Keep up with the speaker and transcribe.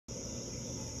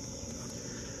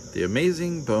The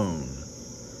Amazing Bone.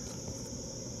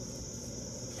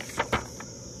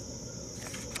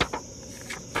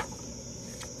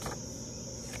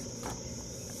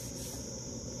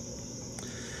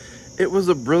 It was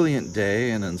a brilliant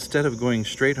day, and instead of going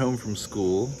straight home from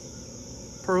school,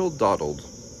 Pearl dawdled.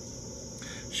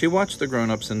 She watched the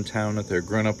grown-ups in town at their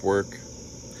grown-up work,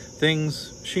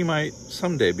 things she might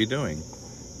someday be doing.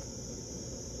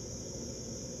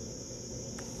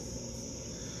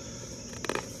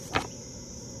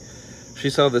 She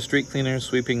saw the street cleaners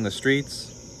sweeping the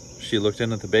streets. She looked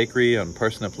in at the bakery on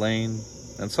Parsnip Lane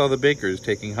and saw the bakers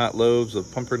taking hot loaves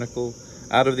of pumpernickel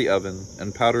out of the oven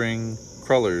and powdering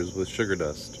crullers with sugar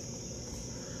dust.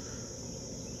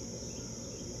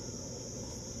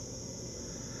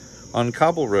 On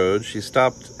Cobble Road, she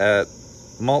stopped at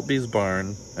Maltby's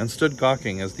barn and stood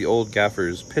gawking as the old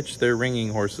gaffers pitched their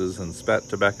ringing horses and spat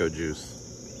tobacco juice.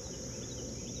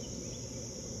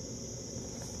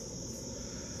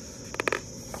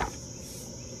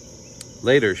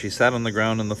 Later, she sat on the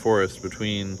ground in the forest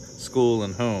between school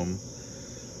and home,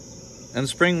 and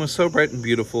spring was so bright and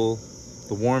beautiful,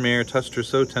 the warm air touched her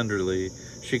so tenderly,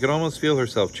 she could almost feel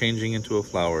herself changing into a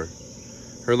flower.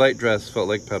 Her light dress felt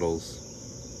like petals.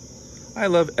 "I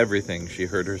love everything," she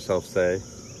heard herself say.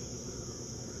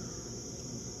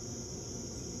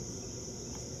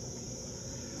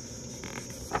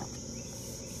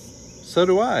 "So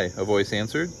do I," a voice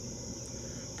answered.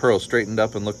 Pearl straightened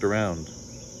up and looked around.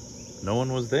 No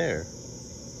one was there.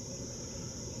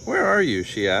 "Where are you?"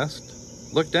 she asked.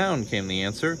 "Look down," came the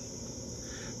answer.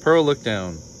 Pearl looked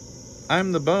down.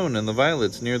 "I'm the bone in the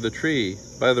violets near the tree,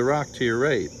 by the rock to your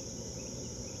right."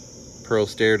 Pearl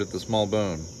stared at the small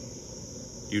bone.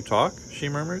 "You talk?" she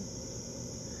murmured.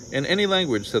 "In any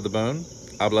language," said the bone.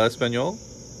 "Habla español?"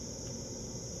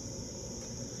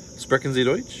 "Sprechen Sie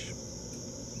Deutsch?"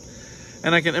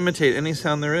 "And I can imitate any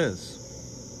sound there is."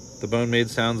 The bone made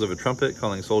sounds of a trumpet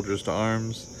calling soldiers to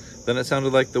arms. Then it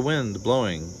sounded like the wind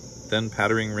blowing, then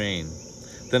pattering rain.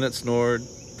 Then it snored,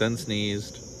 then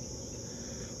sneezed.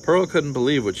 Pearl couldn't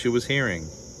believe what she was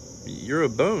hearing. "You're a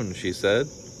bone," she said.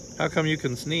 "How come you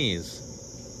can sneeze?"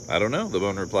 "I don't know," the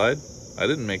bone replied. "I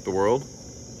didn't make the world."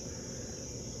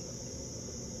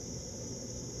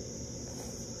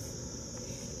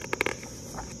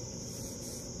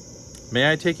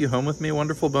 "May I take you home with me,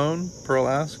 wonderful bone?" Pearl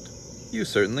asked. "You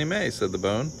certainly may," said the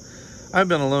bone. "I've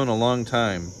been alone a long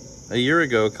time. A year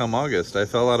ago, come August, I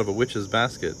fell out of a witch's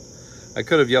basket. I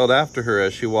could have yelled after her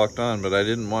as she walked on, but I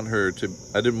didn't want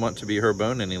to be her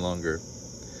bone any longer.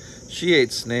 She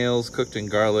ate snails cooked in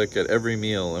garlic at every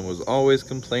meal and was always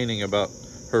complaining about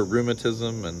her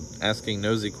rheumatism and asking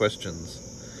nosy questions.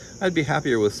 I'd be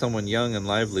happier with someone young and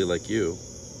lively like you."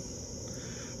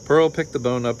 Pearl picked the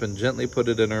bone up and gently put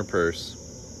it in her purse.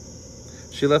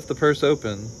 She left the purse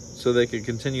open so they could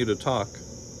continue to talk,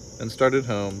 and started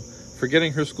home,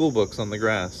 forgetting her school books on the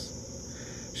grass.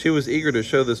 She was eager to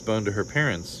show this bone to her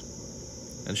parents,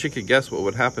 and she could guess what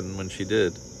would happen when she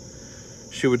did.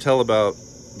 She would tell about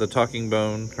the talking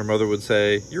bone. Her mother would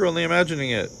say, "You're only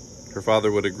imagining it." Her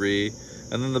father would agree,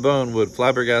 and then the bone would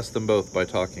flabbergast them both by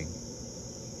talking.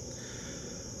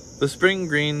 The spring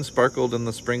green sparkled in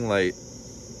the spring light.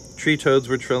 Tree toads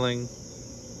were trilling.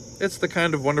 "It's the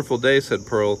kind of wonderful day," said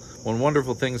Pearl, "when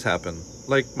wonderful things happen,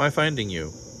 like my finding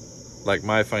you." "Like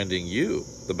my finding you,"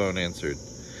 the bone answered,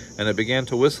 and it began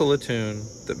to whistle a tune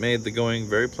that made the going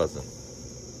very pleasant.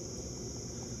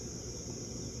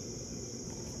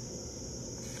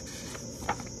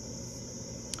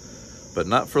 But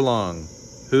not for long.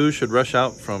 Who should rush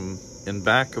out from in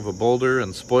back of a boulder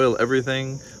and spoil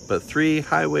everything but 3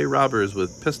 highway robbers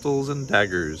with pistols and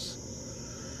daggers?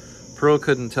 Pearl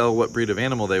couldn't tell what breed of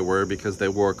animal they were because they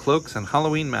wore cloaks and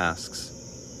Halloween masks,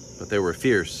 but they were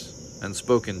fierce and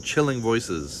spoke in chilling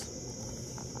voices.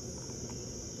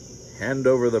 "Hand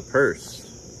over the purse,"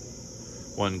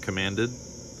 one commanded.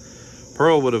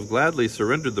 Pearl would have gladly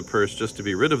surrendered the purse just to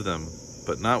be rid of them,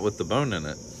 but not with the bone in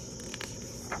it.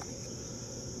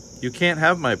 "You can't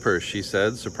have my purse," she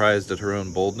said, surprised at her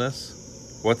own boldness.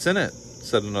 "What's in it?"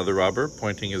 said another robber,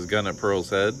 pointing his gun at Pearl's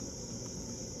head.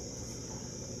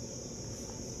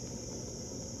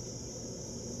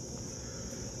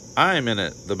 "I'm in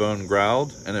it," the bone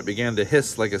growled, and it began to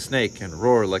hiss like a snake and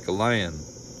roar like a lion.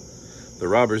 The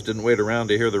robbers didn't wait around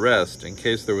to hear the rest, in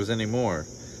case there was any more.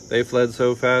 They fled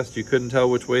so fast you couldn't tell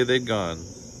which way they'd gone.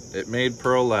 It made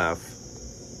Pearl laugh.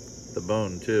 The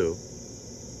bone, too.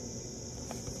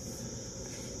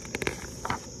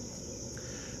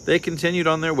 They continued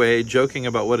on their way, joking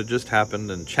about what had just happened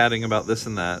and chatting about this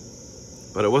and that.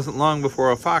 But it wasn't long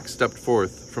before a fox stepped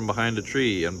forth from behind a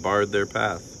tree and barred their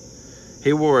path.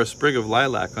 He wore a sprig of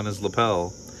lilac on his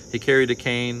lapel. He carried a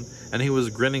cane, and he was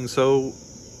grinning so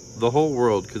the whole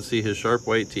world could see his sharp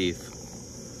white teeth.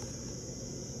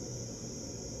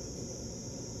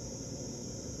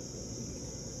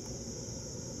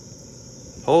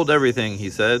 "Hold everything," he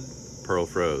said. Pearl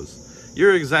froze.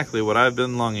 "You're exactly what I've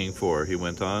been longing for," he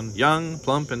went on. "Young,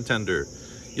 plump, and tender.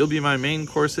 You'll be my main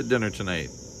course at dinner tonight."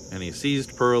 And he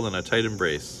seized Pearl in a tight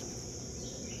embrace.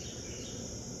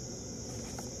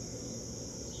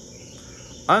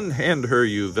 "Unhand her,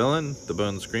 you villain," the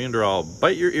bone screamed, "or I'll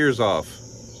bite your ears off."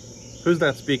 "Who's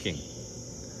that speaking?"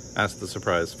 asked the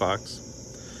surprised fox.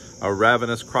 "A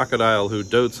ravenous crocodile who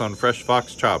dotes on fresh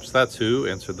fox chops, that's who,"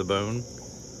 answered the bone.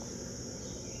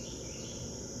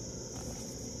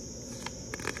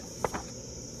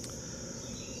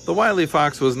 The wily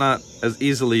fox was not as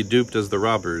easily duped as the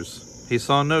robbers. He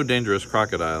saw no dangerous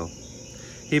crocodile.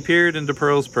 He peered into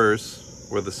Pearl's purse,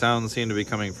 where the sound seemed to be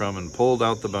coming from, and pulled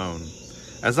out the bone.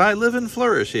 "As I live and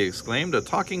flourish," he exclaimed, "a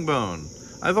talking bone.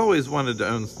 I've always wanted to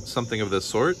own something of this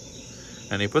sort."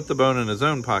 And he put the bone in his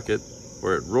own pocket,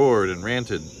 where it roared and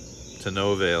ranted to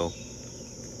no avail.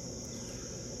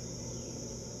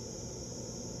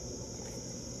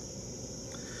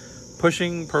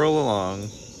 Pushing Pearl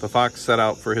along, the fox set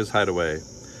out for his hideaway.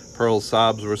 Pearl's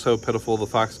sobs were so pitiful the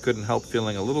fox couldn't help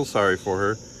feeling a little sorry for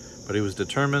her, but he was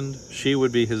determined she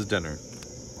would be his dinner.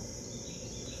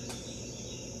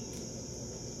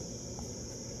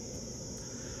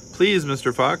 "Please,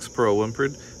 Mr. Fox," Pearl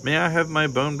whimpered, "may I have my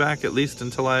bone back at least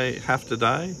until I have to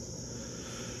die?"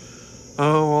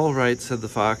 "Oh, all right," said the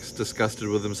fox, disgusted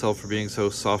with himself for being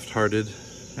so soft-hearted,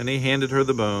 and he handed her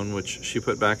the bone, which she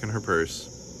put back in her purse.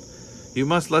 "You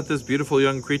must let this beautiful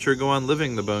young creature go on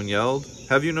living," the bone yelled.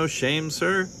 "Have you no shame,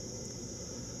 sir?"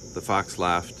 The fox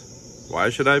laughed.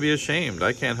 "Why should I be ashamed?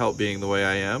 I can't help being the way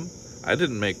I am. I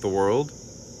didn't make the world."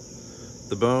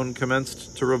 The bone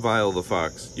commenced to revile the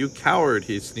fox. "You coward,"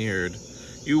 he sneered.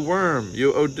 "You worm,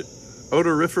 you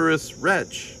odoriferous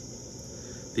wretch."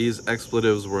 These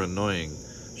expletives were annoying.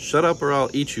 "Shut up or I'll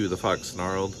eat you," the fox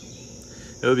snarled.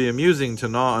 "It would be amusing to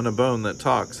gnaw on a bone that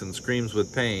talks and screams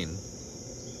with pain."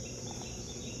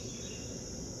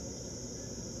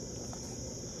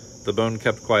 The bone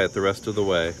kept quiet the rest of the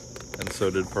way, and so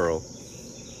did Pearl.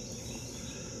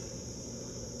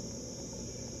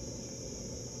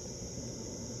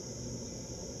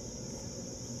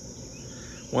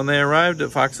 When they arrived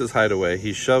at Fox's hideaway,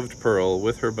 he shoved Pearl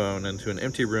with her bone into an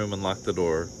empty room and locked the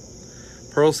door.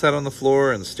 Pearl sat on the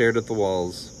floor and stared at the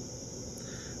walls.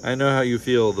 "I know how you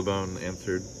feel," the bone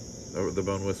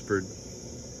whispered.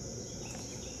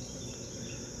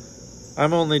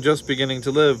 "I'm only just beginning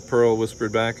to live," Pearl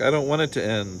whispered back. "I don't want it to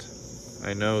end."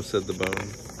 "I know," said the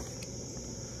bone.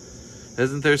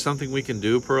 "Isn't there something we can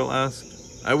do?" Pearl asked.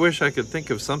 "I wish I could think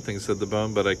of something," said the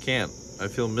bone, "but I can't. I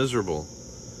feel miserable."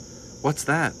 "What's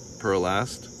that?" Pearl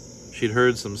asked. She'd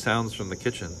heard some sounds from the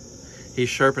kitchen. "He's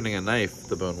sharpening a knife,"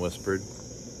 the bone whispered.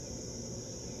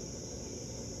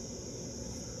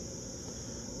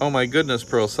 "Oh my goodness,"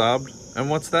 Pearl sobbed. "And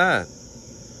what's that?"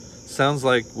 "Sounds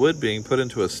like wood being put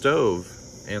into a stove,"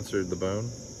 answered the bone.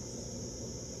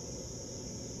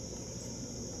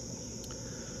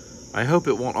 "I hope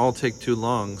it won't all take too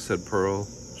long," said Pearl.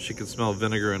 She could smell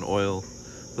vinegar and oil.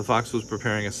 The fox was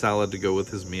preparing a salad to go with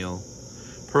his meal.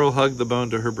 Pearl hugged the bone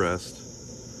to her breast.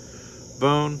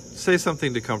 "Bone, say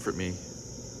something to comfort me."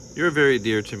 "You're very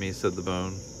dear to me," said the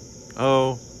bone.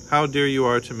 "Oh, how dear you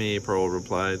are to me," Pearl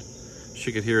replied.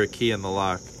 She could hear a key in the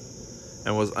lock,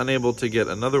 and was unable to get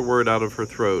another word out of her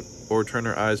throat or turn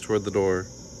her eyes toward the door.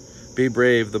 "Be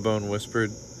brave," the bone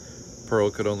whispered.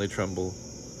 Pearl could only tremble.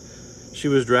 She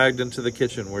was dragged into the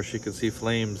kitchen where she could see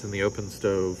flames in the open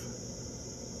stove.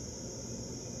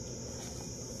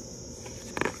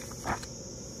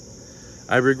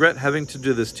 "I regret having to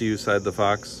do this to you," sighed the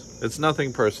fox. "It's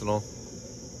nothing personal."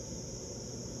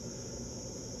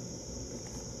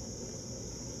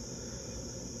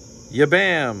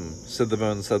 "Yabam!" said the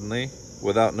bone suddenly,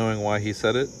 without knowing why he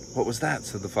said it. "What was that?"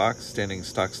 said the fox, standing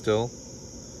stock still.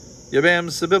 "Yabam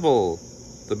sabibble,"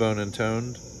 the bone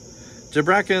intoned.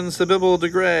 "Jabrakan sabibble de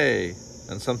grey,"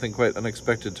 and something quite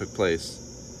unexpected took place.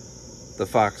 The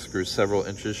fox grew several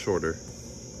inches shorter.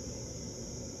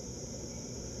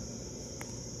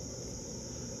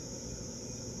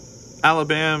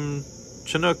 "Alabam,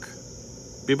 Chinook,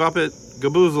 Beboppet,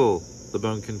 Gaboozle," the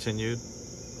bone continued.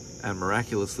 And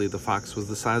miraculously, the fox was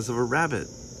the size of a rabbit.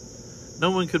 No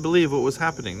one could believe what was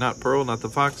happening. Not Pearl, not the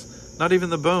fox, not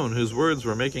even the bone, whose words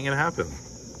were making it happen.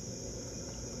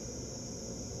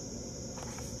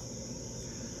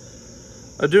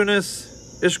 "Adunis,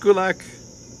 Ishkulak,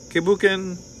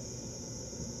 Kibukin."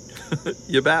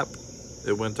 Yabap,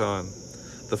 it went on.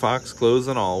 The fox, clothes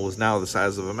and all, was now the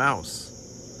size of a mouse.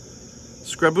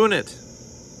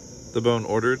 Scraboonit, the bone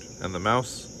ordered, and the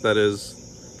mouse, that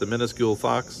is, the minuscule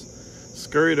fox,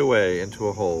 scurried away into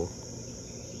a hole.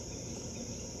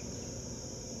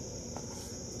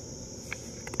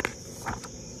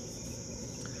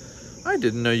 I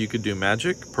didn't know you could do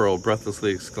magic, Pearl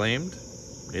breathlessly exclaimed.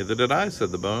 Neither did I,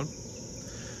 said the bone.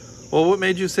 Well, what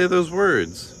made you say those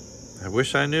words? I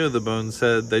wish I knew, the bone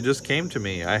said. They just came to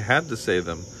me. I had to say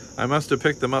them. I must have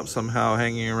picked them up somehow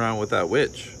hanging around with that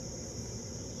witch.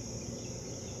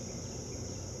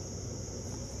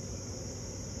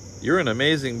 You're an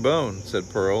amazing bone, said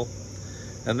Pearl,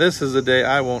 and this is a day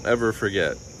I won't ever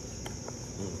forget.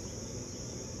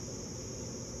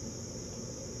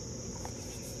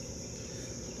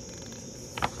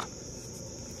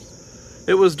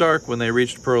 It was dark when they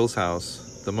reached Pearl's house.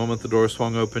 The moment the door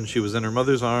swung open, she was in her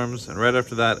mother's arms, and right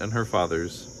after that, in her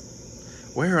father's.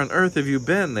 Where on earth have you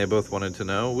been? They both wanted to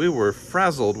know. We were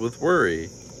frazzled with worry.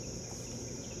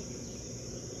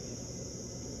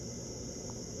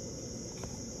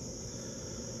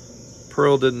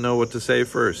 Pearl didn't know what to say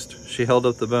first. She held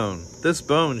up the bone. This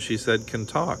bone, she said, can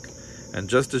talk. And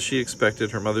just as she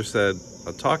expected, her mother said,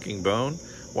 a talking bone?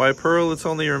 Why, Pearl, it's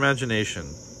only your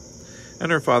imagination.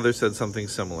 And her father said something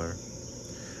similar.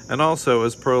 And also,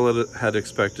 as Pearl had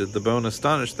expected, the bone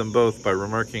astonished them both by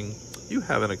remarking, You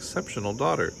have an exceptional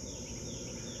daughter.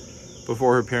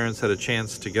 Before her parents had a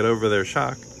chance to get over their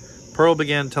shock, Pearl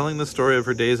began telling the story of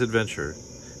her day's adventure,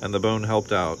 and the bone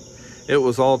helped out. It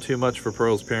was all too much for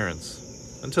Pearl's parents,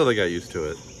 until they got used to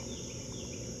it.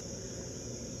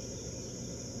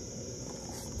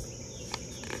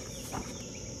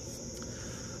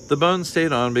 The bone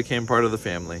stayed on, became part of the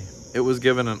family. It was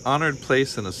given an honored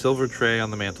place in a silver tray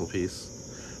on the mantelpiece.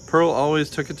 Pearl always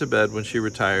took it to bed when she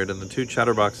retired, and the two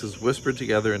chatterboxes whispered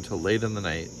together until late in the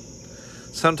night.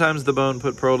 Sometimes the bone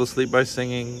put Pearl to sleep by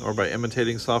singing or by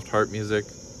imitating soft harp music.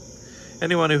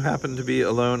 Anyone who happened to be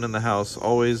alone in the house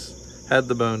always had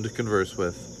the bone to converse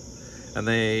with, and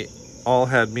they all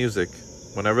had music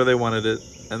whenever they wanted it,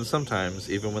 and sometimes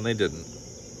even when they didn't.